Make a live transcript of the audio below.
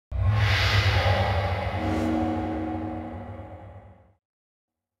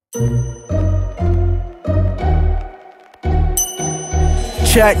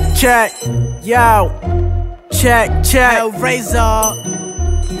Check, check, yo. Check, check. Razor.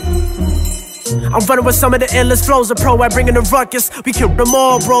 I'm running with some of the endless flows of pro at bringing the ruckus. We kill them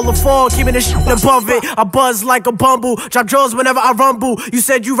all, roll the fall, keeping the shit above it. I buzz like a bumble, drop jaws whenever I rumble. You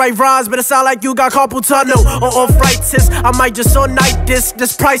said you write rhymes, but it sound like you got carpal tunnel or arthritis. I might just all night this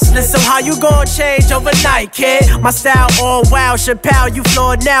priceless. So how you gon' change overnight, kid? My style all wild, Chappelle, you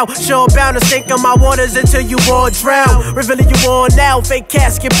flawed now. Sure bound to sink in my waters until you all drown. Revealing you all now, fake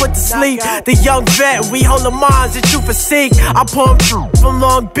casket put to sleep. The young vet, we hold the minds that you foreseek. I pull from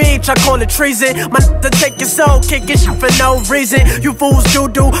Long Beach, I call it treason. My to take your soul, kicking shit for no reason. You fools do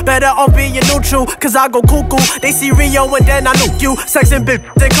better off being neutral, cause I go cuckoo. They see Rio and then I nuke you. Sex and bitch,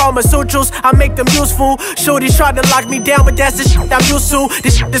 they call me sutras. I make them useful. Shorties try to lock me down, but that's the shit I'm used to.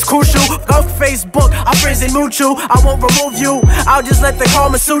 This shit is crucial. Go Facebook, I'm friends and mutual. I won't remove you, I'll just let the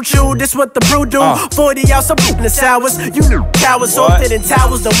karma suit you. This what the brew do. 40 ounce of business hours. You new cowards, salted in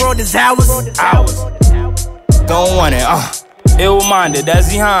towers. The world is ours. Don't want it, Ill-minded,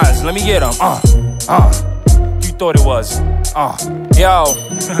 Dessy Hinds, let me get him, You thought it was, yo.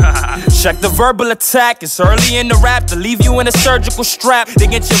 Check the verbal attack, it's early in the rap to leave you in a surgical strap. They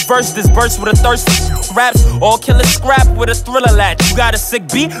get your verse, this burst with a thirst for raps. All killer scrap with a thriller latch. You got a sick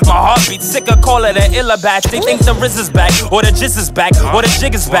beat, my heartbeat sicker, call it an illa batch. They think the Riz is back, or the Jizz is back, or the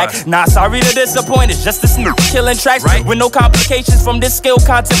Jig is back. Nah, sorry to disappoint, it's just a snoop killing tracks with no complications from this skill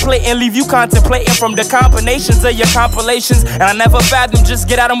contemplating. Leave you contemplating from the combinations of your compilations. And I never fathom, just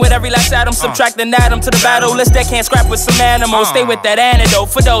get at them with every last atom. Subtract an atom to the battle list that can't scrap with some animals. Stay with that antidote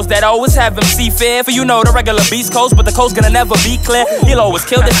for those that always have MC fear. For you know the regular beast coast, but the coast gonna never be clear. He'll always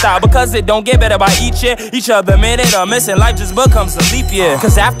kill this style because it don't get better by each year. Each other minute or missing life just becomes a leap year.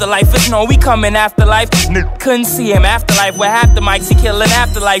 Cause afterlife is known, we coming after life. Couldn't see him afterlife with half the mics, he killing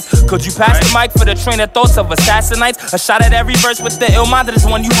afterlife. Could you pass the mic for the train of thoughts of assassinites? A shot at every verse with the ill-minded is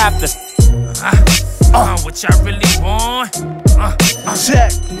one you have to what y'all really want?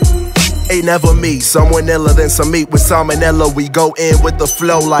 Check. Ain't never me, someone iller than some meat with salmonella. We go in with the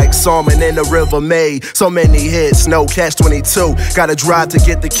flow like salmon in the river May. So many hits, no catch-22. Gotta drive to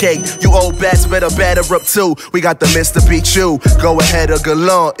get the cake. You old bats better batter up too. We got the Mr. Beat you. Go ahead or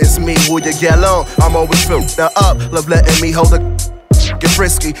gallant. It's me who you get on. I'm always filled up. Love letting me hold the get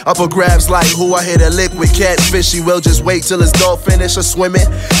frisky, upper grabs like who I hit a lick with catfishy. We'll just wait till his dog finish or swimming.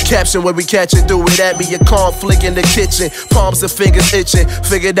 Caption when we catch it, do it at me. A conflict in the kitchen, palms and fingers itching.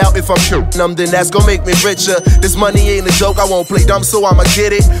 Figured out if I'm numb, then that's gonna make me richer. This money ain't a joke, I won't play dumb, so I'ma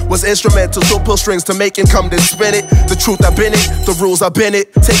get it. Was instrumental, so pull strings to make income, then spin it. The truth, I've been it, the rules, I've been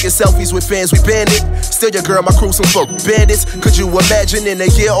it. Taking selfies with fans, we banned it. Still your girl, my crew, some fuck bandits. Could you imagine in a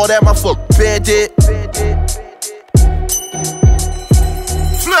year all that my fuck band did?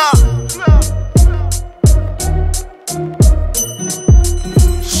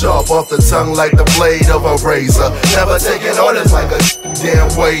 Sharp off the tongue like the blade of a razor. Never taking orders like a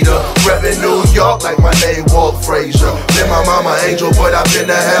damn waiter. Reppin' New York like my name Walt Frazier. Been my mama angel, but I've been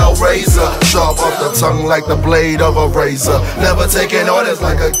a hellraiser. Sharp off the tongue like the blade of a razor. Never taking orders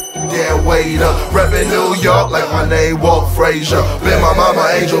like a damn waiter. Reppin' New York like my name Walt Frazier. Been my mama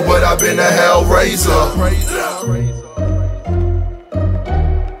angel, but I've been a hellraiser.